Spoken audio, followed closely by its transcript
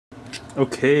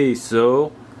Okay,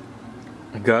 so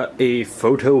I got a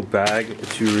photo bag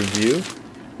to review.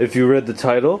 If you read the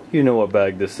title, you know what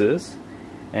bag this is.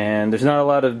 And there's not a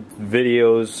lot of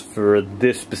videos for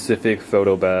this specific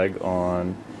photo bag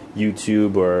on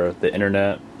YouTube or the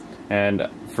internet. And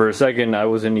for a second I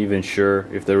wasn't even sure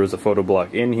if there was a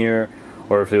Photoblock in here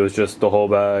or if it was just the whole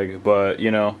bag, but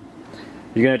you know,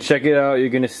 you're gonna check it out, you're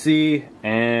gonna see,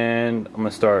 and I'm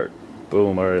gonna start.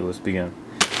 Boom, alright, let's begin.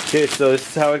 Okay, so this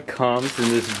is how it comes in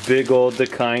this big old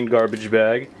Dakine garbage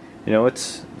bag. You know,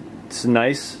 it's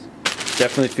nice.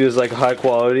 Definitely feels like high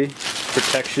quality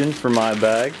protection for my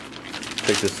bag.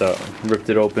 Check this out. Ripped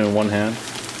it open in one hand.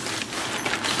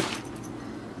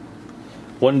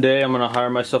 One day I'm gonna hire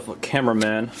myself a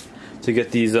cameraman to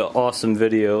get these awesome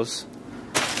videos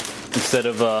instead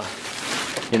of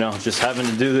you know, just having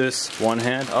to do this one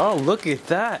hand. Oh, look at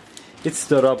that! It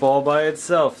stood up all by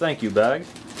itself. Thank you, bag.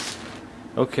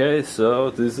 Okay, so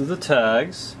these are the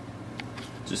tags.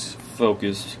 Just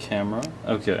focus camera.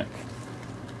 Okay.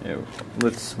 Yeah,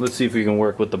 let's see if we can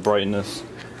work with the brightness.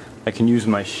 I can use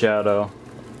my shadow.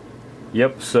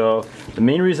 Yep, so the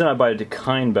main reason I buy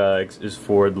Dakine bags is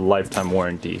for the lifetime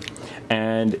warranty.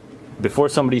 And before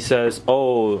somebody says,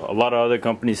 oh, a lot of other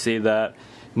companies say that,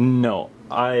 no.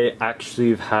 I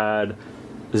actually have had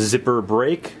a zipper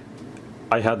break.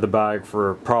 I had the bag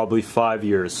for probably 5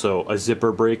 years, so a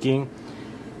zipper breaking.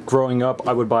 Growing up,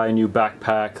 I would buy a new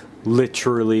backpack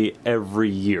literally every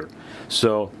year.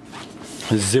 So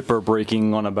zipper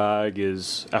breaking on a bag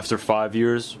is after 5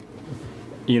 years.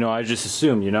 You know, I just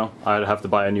assumed, you know, I'd have to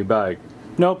buy a new bag.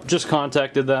 Nope, just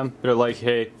contacted them. They're like,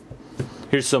 hey,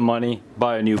 here's some money,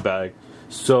 buy a new bag.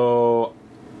 So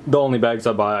the only bags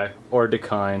I buy are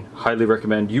Dakine. Highly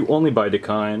recommend you only buy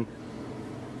Dakine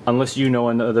unless you know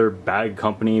another bag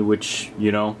company which,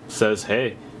 you know, says,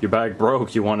 hey, your bag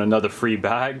broke, you want another free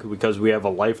bag because we have a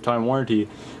lifetime warranty.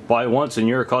 Buy once and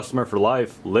you're a customer for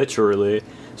life, literally.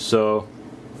 So,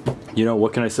 you know,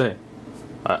 what can I say?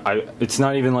 It's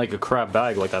not even like a crap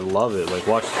bag. Like, I love it. Like,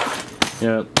 watch, you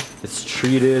know, it's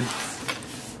treated.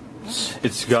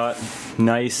 It's got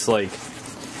nice, like,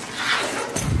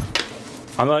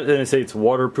 I'm not gonna say it's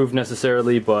waterproof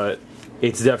necessarily, but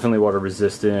it's definitely water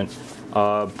resistant.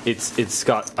 It's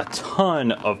got a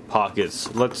ton of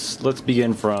pockets. Let's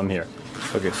begin from here.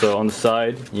 Okay, so on the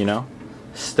side, you know,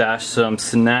 stash some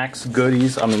snacks,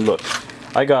 goodies. I mean, look,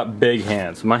 I got big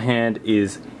hands. My hand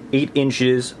is 8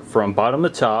 inches from bottom to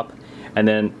top, and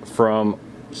then from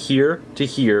here to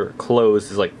here,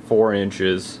 closed, is like 4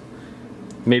 inches.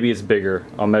 Maybe it's bigger.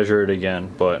 I'll measure it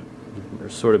again, but they're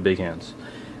sort of big hands.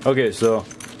 Okay, so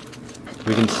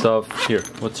we can stuff here.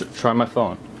 Let's try my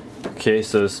phone. Okay,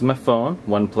 so this is my phone,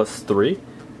 OnePlus 3.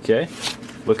 Okay,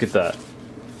 look at that.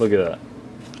 Look at that.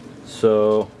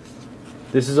 So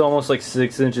this is almost like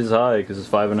 6 inches high because it's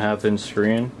 5.5 inch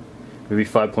screen. Maybe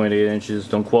 5.8 inches.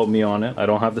 Don't quote me on it. I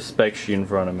don't have the spec sheet in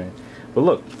front of me. But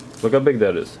look how big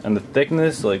that is. And the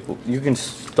thickness, like, you can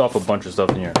stuff a bunch of stuff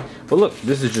in here. But look,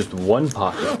 this is just one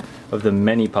pocket of the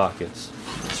many pockets.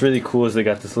 What's really cool is they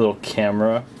got this little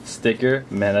camera sticker.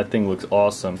 Man, that thing looks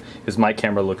awesome because my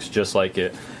camera looks just like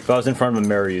it. If I was in front of a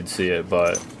mirror, you'd see it,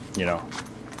 but you know,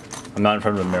 I'm not in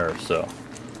front of a mirror, so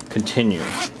continue.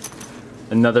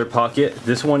 Another pocket.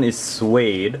 This one is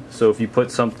suede, so if you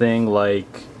put something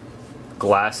like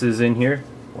glasses in here.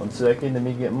 One second, let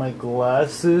me get my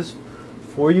glasses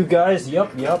for you guys.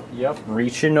 Yep.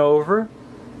 Reaching over.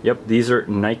 Yep, these are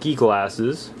Nike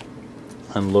glasses,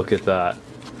 and look at that.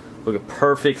 Look at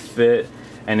perfect fit,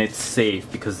 and it's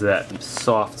safe because of that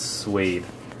soft suede.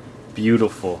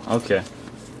 Beautiful. Okay.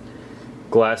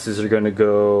 Glasses are gonna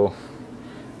go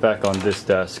back on this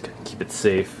desk. Keep it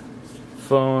safe.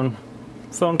 Phone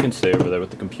can stay over there with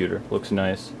the computer. Looks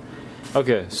nice.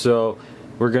 Okay, so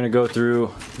we're gonna go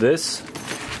through this.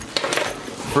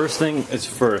 First thing is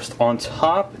first. On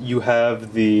top, you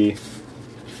have the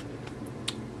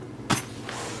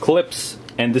clips,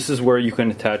 and this is where you can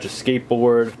attach a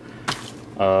skateboard.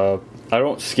 I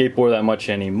don't skateboard that much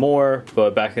anymore,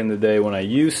 but back in the day when I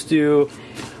used to,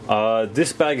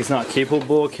 this bag is not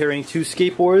capable of carrying 2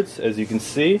 skateboards, as you can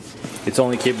see. It's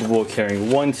only capable of carrying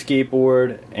 1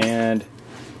 skateboard, and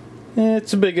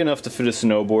it's big enough to fit a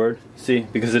snowboard. See,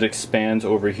 because it expands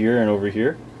over here and over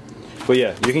here. But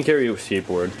yeah, you can carry a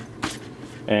skateboard,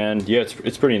 and yeah,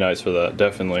 it's pretty nice for that.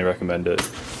 Definitely recommend it.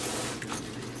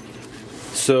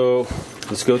 So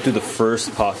let's go through the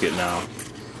first pocket now.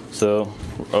 So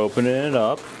we're opening it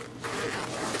up.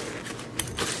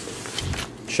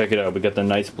 Check it out, we got the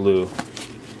nice blue.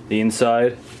 The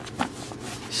inside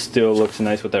still looks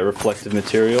nice with that reflective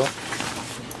material.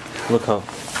 Look how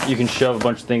you can shove a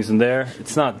bunch of things in there.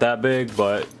 It's not that big,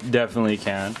 but definitely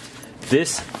can.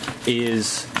 This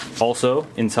is also,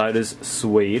 inside is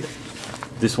suede.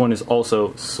 This one is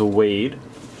also suede.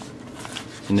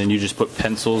 And then you just put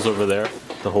pencils over there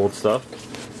to hold stuff.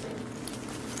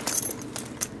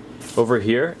 Over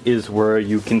here is where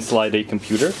you can slide a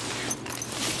computer.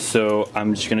 So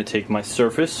I'm just gonna take my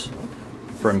Surface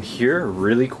from here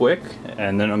really quick,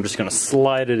 and then I'm just gonna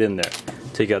slide it in there.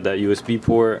 Take out that USB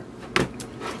port.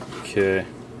 Okay.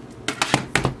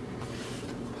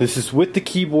 This is with the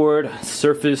keyboard,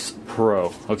 Surface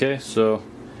Pro. Okay, so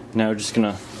now we're just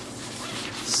gonna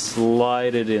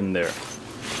slide it in there.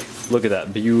 Look at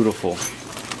that, beautiful.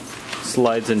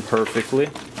 Slides in perfectly.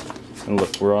 And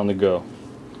look, we're on the go.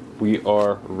 We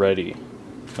are ready.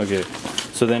 Okay,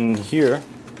 so then here,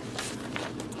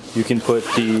 you can put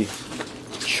the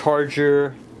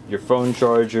charger, your phone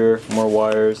charger, more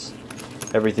wires.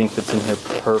 Everything fits in here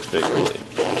perfectly.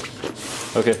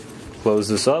 Okay, close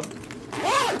this up.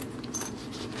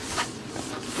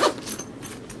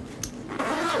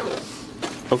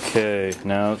 Okay,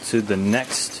 now to the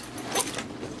next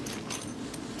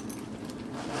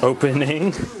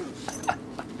opening.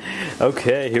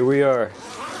 Okay, here we are.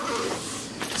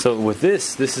 So with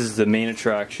this is the main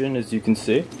attraction, as you can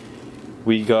see.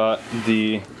 We got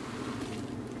the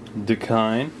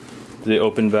Dakine, the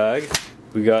open bag.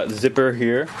 We got zipper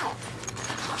here.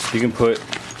 You can put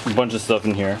a bunch of stuff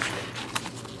in here.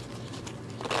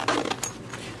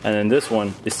 And then this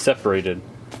one is separated.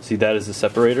 See, that is the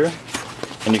separator.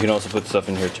 And you can also put stuff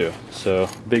in here too. So,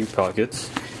 big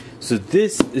pockets. So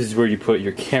this is where you put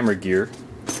your camera gear.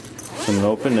 So I'm gonna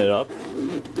open it up.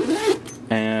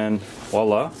 And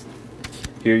voila.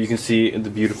 Here you can see the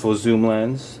beautiful zoom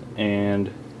lens and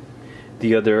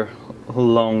the other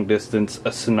long distance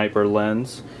sniper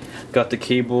lens. Got the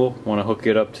cable, want to hook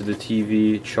it up to the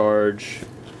TV, charge,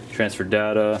 transfer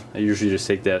data. I usually just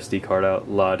take the SD card out,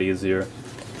 a lot easier.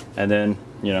 And then,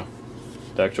 you know,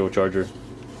 the actual charger.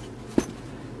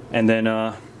 And then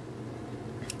the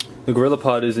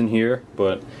GorillaPod is in here,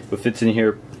 but it fits in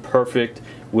here perfect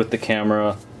with the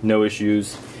camera, no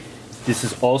issues. This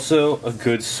is also a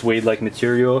good suede-like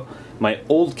material. My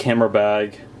old camera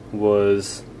bag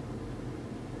was,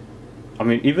 I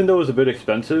mean, even though it was a bit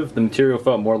expensive, the material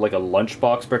felt more like a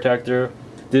lunchbox protector.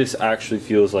 This actually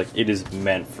feels like it is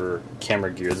meant for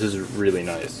camera gear. This is really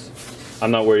nice.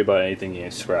 I'm not worried about anything getting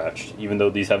scratched. Even though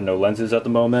these have no lenses at the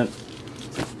moment,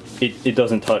 it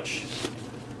doesn't touch.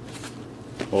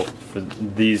 Well, for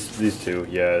these two,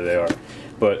 yeah, they are.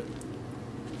 But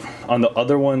on the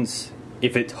other ones,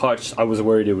 if it touched, I was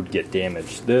worried it would get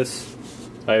damaged. This,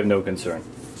 I have no concern.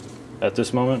 At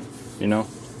this moment, you know,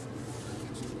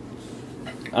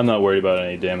 I'm not worried about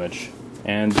any damage.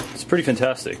 And it's pretty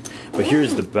fantastic. But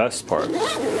here's the best part.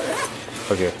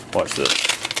 Okay, watch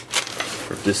this.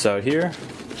 Rip this out here.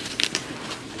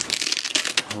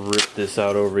 Rip this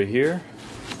out over here.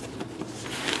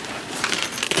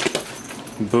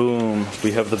 Boom,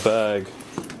 we have the bag.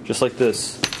 Just like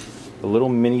this. A little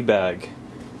mini bag.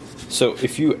 So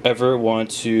if you ever want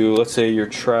to, let's say you're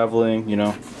traveling, you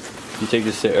know, you take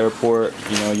this to the airport,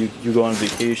 you know, you go on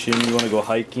vacation, you want to go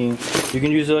hiking, you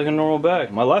can use it like a normal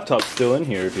bag. My laptop's still in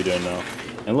here if you didn't know.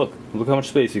 And look how much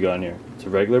space you got in here. It's a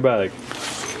regular bag.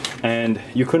 And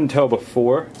you couldn't tell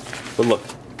before, but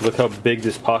look how big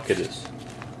this pocket is.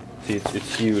 See,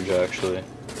 it's huge actually.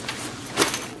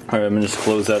 Alright, I'm gonna just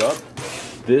close that up.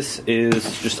 This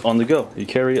is just on the go. You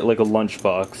carry it like a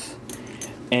lunchbox.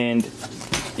 And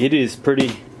it is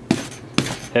pretty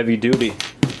heavy duty.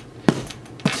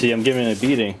 See, I'm giving it a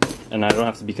beating, and I don't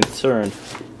have to be concerned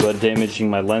about damaging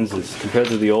my lenses. Compared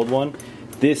to the old one,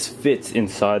 this fits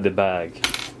inside the bag.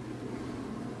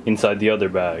 Inside the other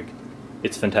bag.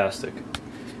 It's fantastic.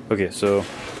 Okay, so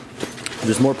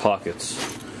there's more pockets.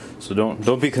 So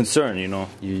don't be concerned, you know.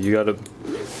 You got a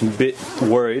bit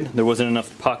worried there wasn't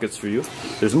enough pockets for you.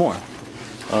 There's more.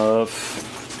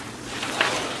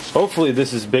 Hopefully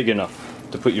this is big enough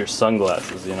to put your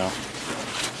sunglasses, you know.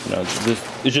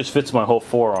 It just fits my whole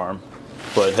forearm.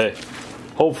 But hey,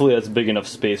 hopefully that's big enough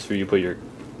space for you to put your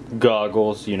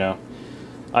goggles, you know.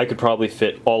 I could probably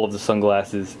fit all of the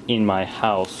sunglasses in my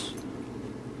house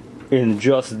in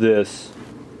just this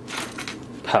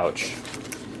pouch.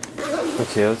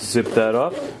 Okay, let's zip that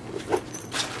up.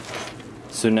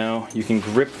 So now you can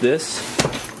grip this.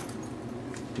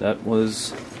 That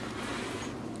was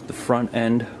the front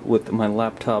end with my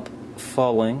laptop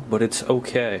falling, but it's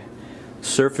okay.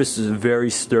 Surface is very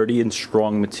sturdy and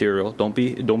strong material. Don't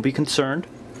be concerned.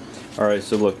 Alright,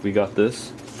 so look, we got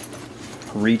this.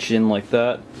 Reach in like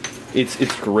that.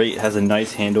 It's great. It has a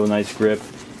nice handle, nice grip.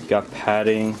 Got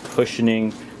padding,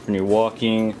 cushioning, when you're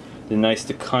walking. The nice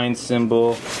Dakine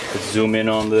symbol. Let's zoom in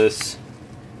on this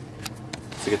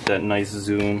to get that nice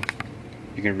zoom.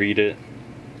 You can read it.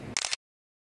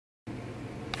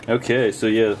 Okay, so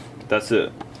yeah, that's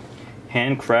it.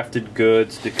 Handcrafted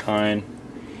goods, Dakine.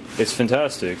 It's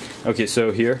fantastic. Okay,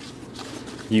 so here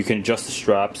you can adjust the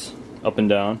straps up and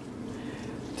down.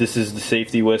 This is the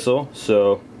safety whistle,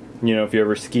 so you know if you're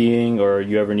ever skiing or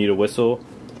you ever need a whistle,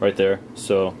 right there.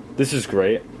 So this is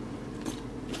great.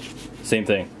 Same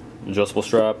thing, adjustable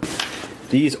strap.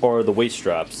 These are the weight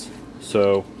straps,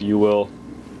 so you will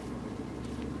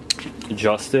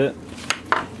adjust it,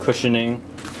 cushioning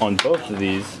on both of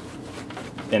these,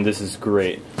 and this is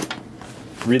great.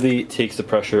 Really takes the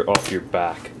pressure off your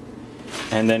back.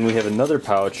 And then we have another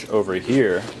pouch over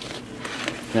here.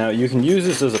 Now you can use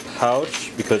this as a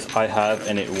pouch because I have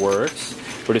and it works,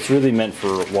 but it's really meant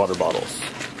for water bottles.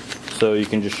 So you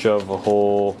can just shove a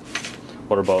whole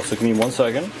water bottle. So give me 1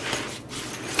 second.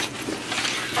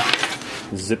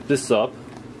 Zip this up.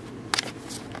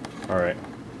 Alright.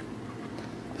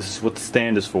 This is what the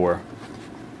stand is for.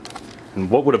 And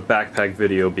what would a backpack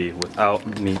video be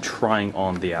without me trying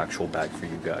on the actual bag for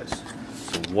you guys?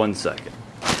 So 1 second.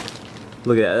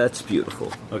 Look at that, that's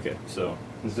beautiful. Okay, so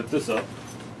zip this up.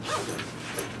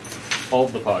 All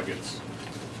of the pockets.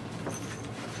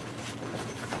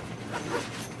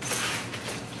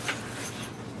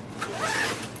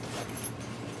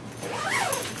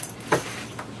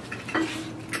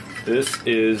 This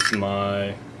is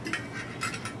my,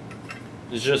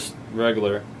 it's just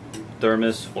regular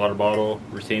thermos, water bottle,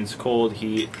 retains cold,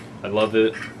 heat, I love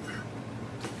it.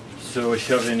 So I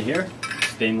shove it in here,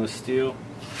 stainless steel,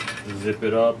 zip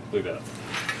it up, look at that,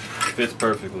 fits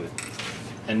perfectly.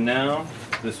 And now,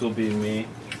 this will be me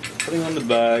putting on the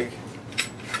bag.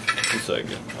 1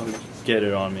 second, I'll get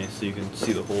it on me so you can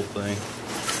see the whole thing.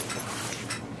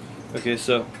 Okay,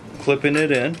 so clipping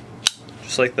it in,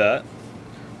 just like that.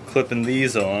 Clipping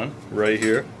these on, right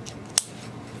here.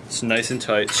 It's nice and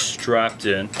tight, strapped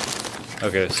in.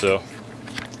 Okay, so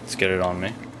let's get it on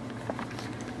me.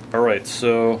 Alright,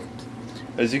 so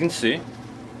as you can see,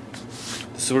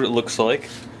 this is what it looks like.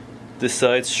 This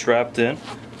side's strapped in,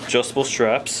 adjustable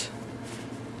straps.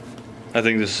 I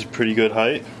think this is pretty good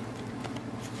height.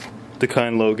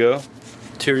 Dakine logo.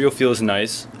 Material feels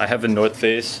nice. I have a North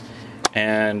Face,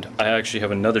 and I actually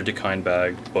have another Dakine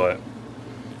bag, but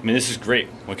I mean, this is great.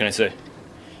 What can I say?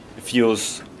 It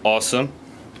feels awesome.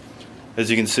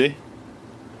 As you can see,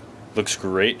 looks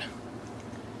great.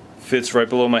 Fits right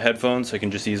below my headphones. I can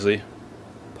just easily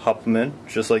pop them in,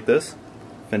 just like this.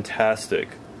 Fantastic.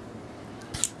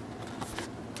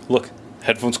 Look,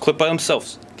 headphones clip by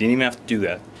themselves. Didn't even have to do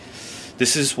that.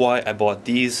 This is why I bought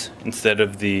these instead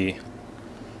of the,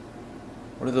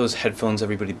 what are those headphones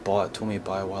everybody told me to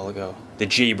buy a while ago? The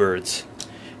Jaybirds.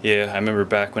 Yeah, I remember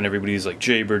back when everybody was like,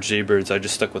 Jaybirds, Jaybirds. I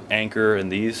just stuck with Anchor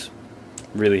and these.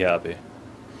 Really happy.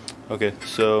 Okay,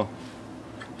 so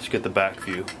let's get the back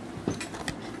view.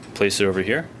 Place it over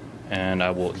here, and I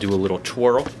will do a little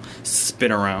twirl,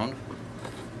 spin around,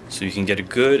 so you can get a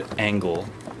good angle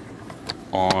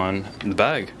on the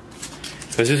bag.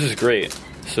 Because this is great.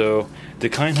 So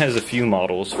Dakine has a few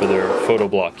models for their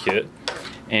Photoblock kit,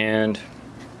 and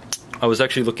I was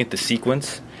actually looking at the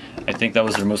Sequence. I think that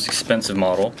was their most expensive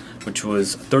model, which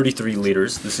was 33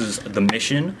 liters. This is the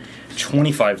Mission,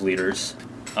 25 liters.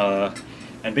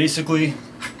 And basically,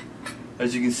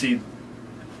 as you can see,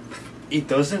 it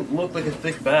doesn't look like a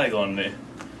thick bag on me. It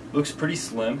looks pretty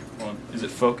slim. Is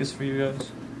it focused for you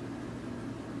guys?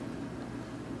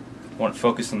 I want it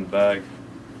focused on the bag.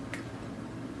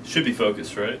 Should be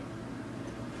focused, right?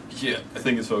 Yeah, I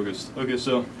think it's focused. Okay,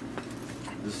 so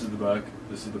this is the back.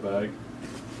 This is the bag.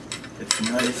 It's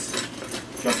nice,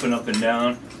 jumping up and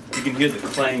down. You can hear the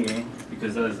clanging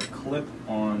because that is a clip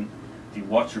on the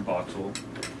watcher boxel,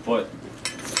 but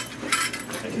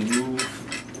I can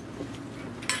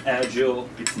move, agile.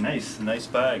 It's nice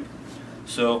bag.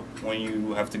 So when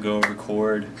you have to go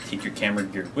record, take your camera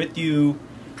gear with you.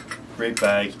 Great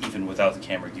bag, even without the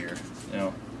camera gear. You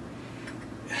know,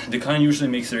 Dakine usually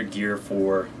makes their gear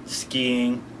for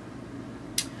skiing,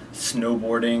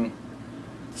 snowboarding,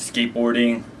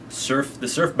 skateboarding. The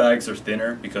surf bags are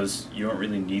thinner because you don't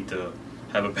really need to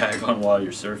have a bag on while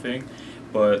you're surfing,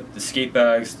 but the skate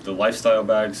bags, the lifestyle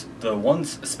bags, the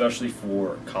ones especially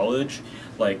for college,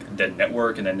 like the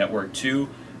Network and the Network 2,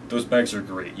 those bags are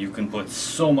great. You can put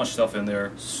so much stuff in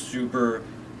there, super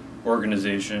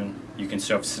organization. You can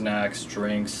shove snacks,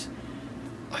 drinks.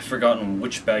 I've forgotten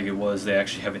which bag it was. They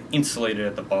actually have it insulated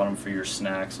at the bottom for your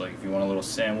snacks, like if you want a little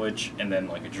sandwich and then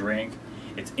like a drink,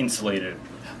 it's insulated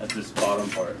at this bottom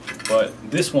part. But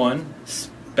this one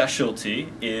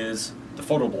specialty is the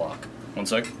Photoblock. One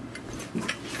sec.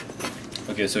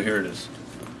 Okay, so here it is.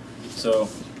 So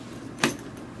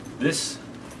this,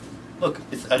 look,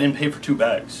 I didn't pay for 2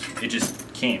 bags. It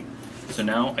just came. So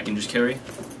now I can just carry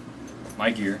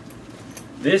my gear.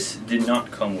 This did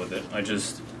not come with it. I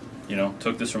just, you know,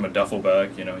 took this from a duffel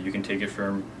bag. You know, you can take it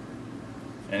from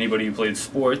anybody who played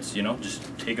sports. You know,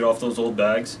 just take it off those old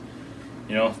bags.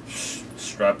 You know,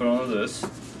 strap it onto this.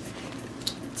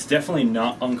 It's definitely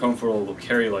not uncomfortable to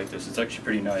carry like this. It's actually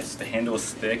pretty nice. The handle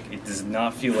is thick. It does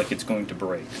not feel like it's going to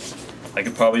break. I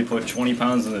could probably put 20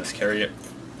 pounds in this, carry it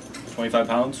 25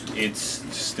 pounds. It's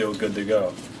still good to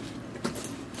go.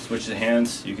 Switch the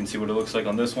hands. You can see what it looks like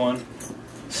on this one.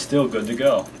 Still good to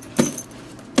go.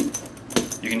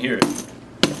 You can hear it.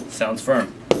 Sounds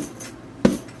firm.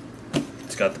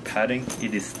 It's got the padding.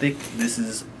 It is thick. This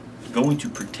is going to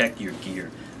protect your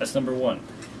gear. That's number one.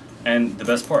 And the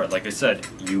best part, like I said,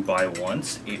 you buy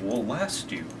once, it will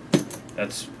last you.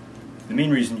 That's the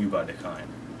main reason you buy Dakine.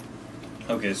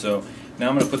 Okay, so now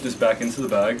I'm going to put this back into the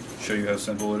bag, show you how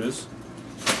simple it is.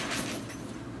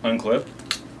 Unclip.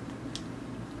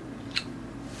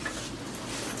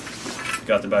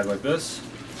 Got the bag like this.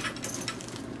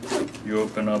 You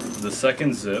open up the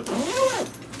second zip.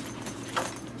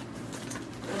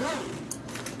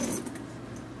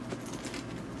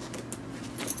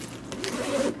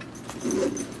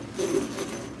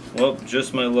 Well,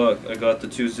 just my luck. I got the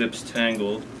 2 zips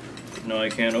tangled. No, I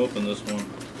can't open this one.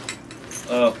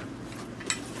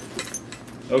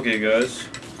 Okay, guys.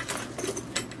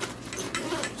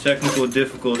 Technical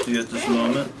difficulty at this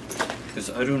moment,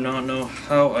 because I do not know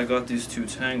how I got these 2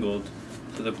 tangled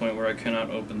to the point where I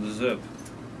cannot open the zip.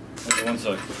 Okay, one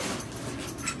sec.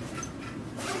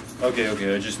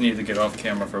 Okay, I just need to get off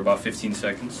camera for about 15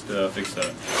 seconds to fix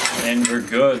that. And we're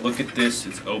good. Look at this.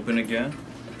 It's open again.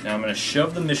 Now I'm going to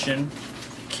shove the Mission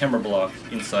camera block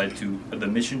inside to the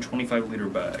Mission 25-liter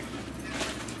bag.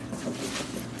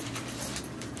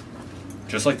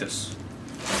 Just like this.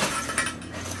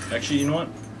 Actually, you know what?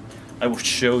 I will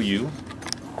show you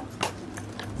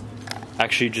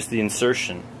actually just the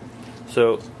insertion.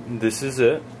 So this is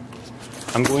it.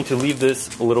 I'm going to leave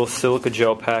this little silica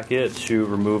gel packet to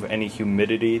remove any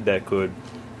humidity that could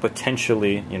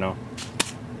potentially, you know,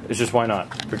 it's just why not?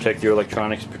 Protect your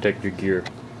electronics, protect your gear.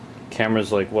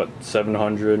 Camera's like what,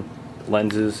 700,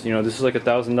 lenses, you know, this is like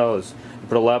 $1,000. You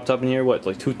put a laptop in here, what,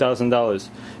 like $2,000.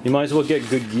 You might as well get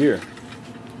good gear.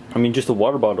 I mean, just a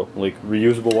water bottle, like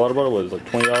reusable water bottle, was like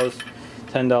 $20,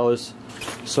 $10.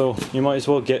 So you might as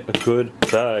well get a good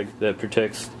bag that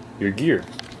protects your gear.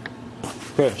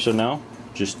 Okay, so now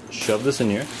just shove this in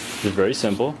here. It's very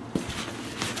simple.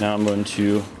 Now I'm going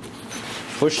to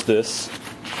push this,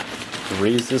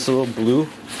 raise this little blue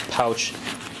pouch,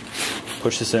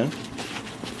 push this in,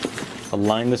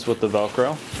 align this with the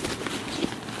Velcro.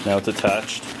 Now it's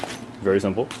attached. Very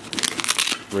simple.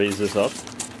 Raise this up,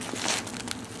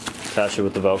 attach it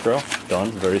with the Velcro.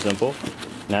 Done. Very simple.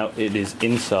 Now it is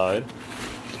inside.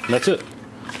 And that's it.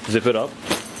 Zip it up.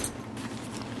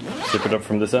 Zip it up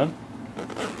from this end.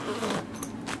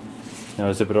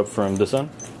 Now zip it up from this end.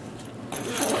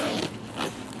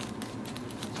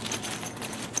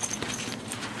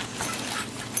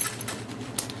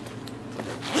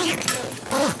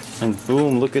 And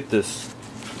boom, look at this.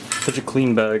 Such a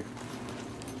clean bag.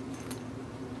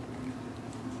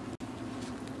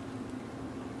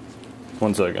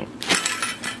 One second.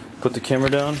 Put the camera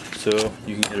down so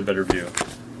you can get a better view.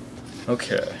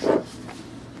 Okay.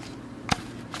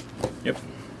 Yep.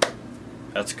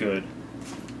 That's good.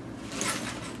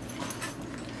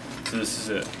 So this is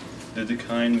it. The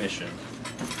Dakine Mission.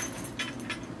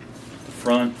 The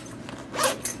front.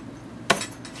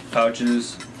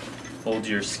 Pouches. Hold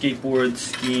your skateboard,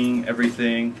 skiing,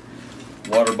 everything.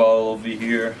 Water bottle over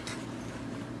here.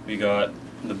 We got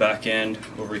the back end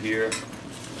over here.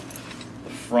 The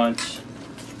front.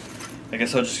 I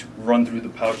guess I'll just run through the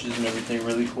pouches and everything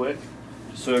really quick,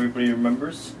 just so everybody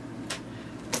remembers.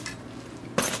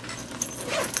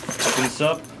 Open this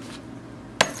up.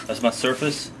 That's my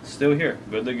Surface. Still here.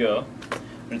 Good to go.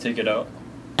 I'm going to take it out.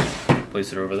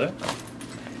 Place it over there.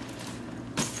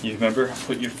 You remember,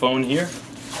 put your phone here.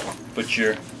 Put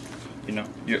your, you know,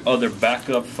 your other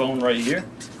backup phone right here.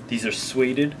 These are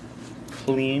suede,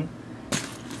 clean.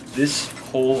 This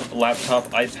whole laptop,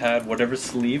 iPad, whatever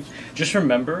sleeve, just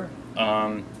remember,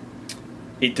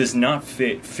 it does not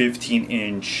fit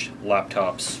 15-inch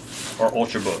laptops or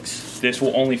ultrabooks. This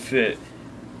will only fit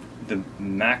the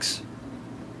max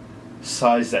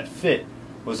size that fit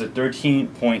was a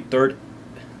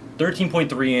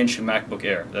 13.3-inch MacBook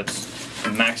Air. That's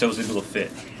the max I was able to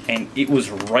fit. and it was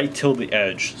right till the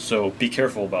edge, so be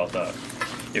careful about that.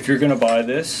 If you're gonna buy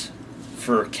this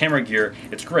for camera gear,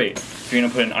 it's great. If you're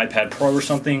gonna put an iPad Pro or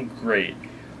something, great.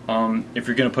 If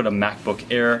you're gonna put a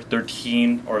MacBook Air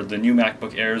 13 or the new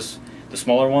MacBook Airs, the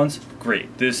smaller ones,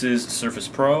 great. This is Surface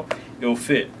Pro. It will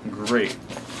fit great,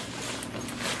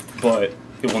 but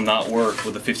it will not work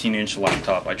with a 15-inch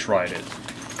laptop. I tried it.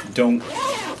 Don't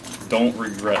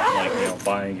regret, like, you know,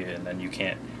 buying it and then you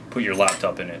can't put your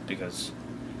laptop in it, because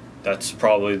that's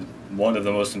probably one of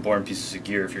the most important pieces of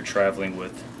gear if you're traveling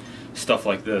with stuff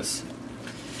like this.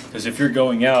 Because if you're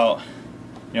going out,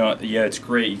 you know, yeah, it's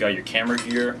great. You got your camera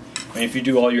gear. I mean, if you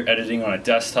do all your editing on a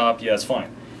desktop, yeah, it's fine.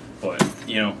 But,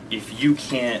 you know, if you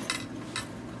can't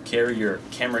carry your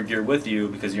camera gear with you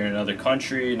because you're in another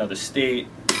country, another state,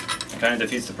 it kind of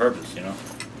defeats the purpose, you know?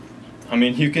 I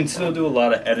mean, you can still do a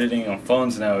lot of editing on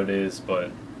phones nowadays,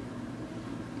 but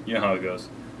you know how it goes.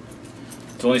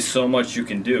 There's only so much you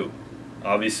can do.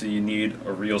 Obviously, you need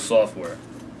a real software.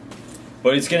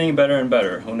 But it's getting better and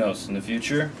better. Who knows? In the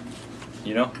future,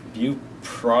 you know, you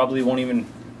probably won't even...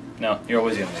 No, you're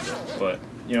always going to need it. But,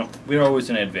 you know, we're always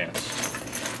in advance.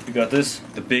 We got this,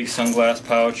 the big sunglass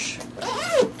pouch.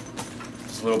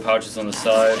 There's little pouches on the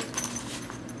side.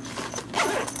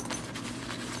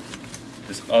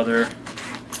 This other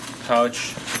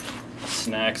pouch,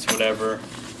 snacks, whatever.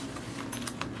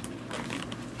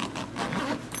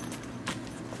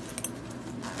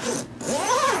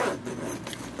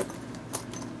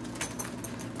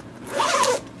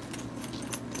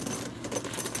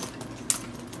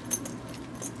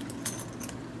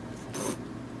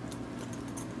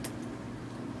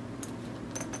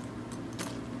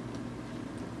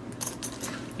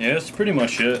 Yeah, that's pretty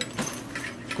much it.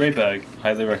 Great bag,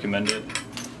 highly recommend it.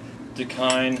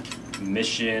 Dakine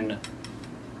Mission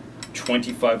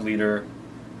 25-liter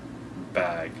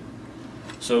bag.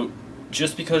 So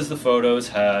just because the photos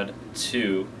had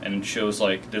two and it shows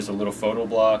like there's a little photo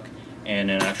block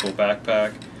and an actual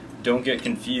backpack, don't get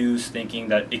confused thinking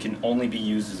that it can only be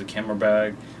used as a camera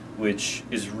bag, which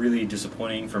is really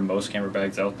disappointing for most camera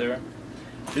bags out there.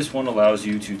 This one allows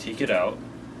you to take it out.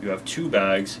 You have two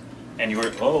bags and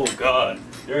you're, oh god,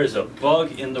 there is a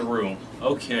bug in the room.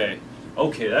 Okay,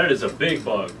 that is a big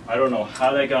bug. I don't know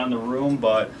how that got in the room,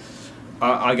 but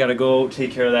I gotta go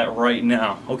take care of that right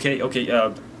now. Okay,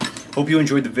 hope you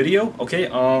enjoyed the video. Okay,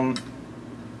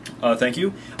 thank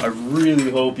you. I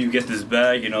really hope you get this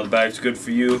bag. You know, the bag's good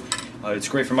for you. It's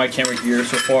great for my camera gear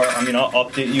so far. I mean, I'll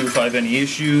update you if I have any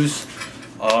issues.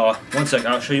 One sec,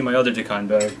 I'll show you my other Dakine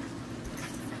bag.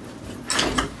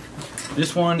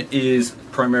 This one is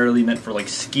primarily meant for like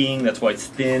skiing. That's why it's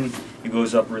thin. It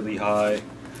goes up really high.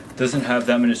 Doesn't have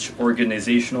that much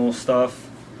organizational stuff,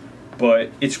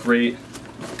 but it's great.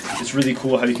 It's really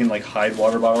cool how you can like hide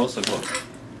water bottles. Like, look,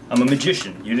 I'm a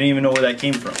magician. You didn't even know where that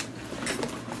came from.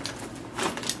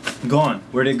 Gone.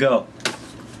 Where'd it go?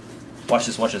 Watch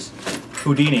this. Watch this.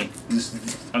 Houdini. That's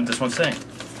what I'm saying.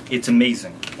 It's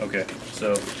amazing. Okay,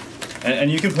 so and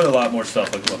you can put a lot more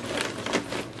stuff. Like,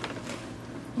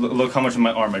 look how much of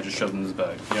my arm I just shoved in this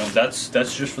bag. You know, that's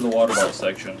just for the water bottle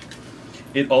section.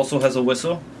 It also has a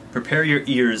whistle. Prepare your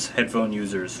ears, headphone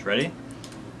users. Ready?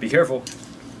 Be careful.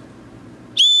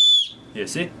 Yeah,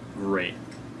 see? Great.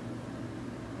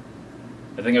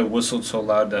 I think I whistled so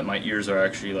loud that my ears are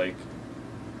actually like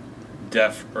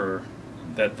deaf, or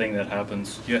that thing that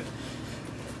happens. Yeah.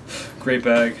 Great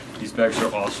bag. These bags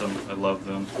are awesome. I love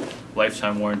them.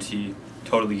 Lifetime warranty.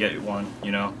 Totally get one,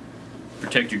 you know.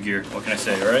 Protect your gear. What can I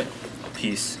say, alright?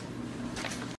 Peace.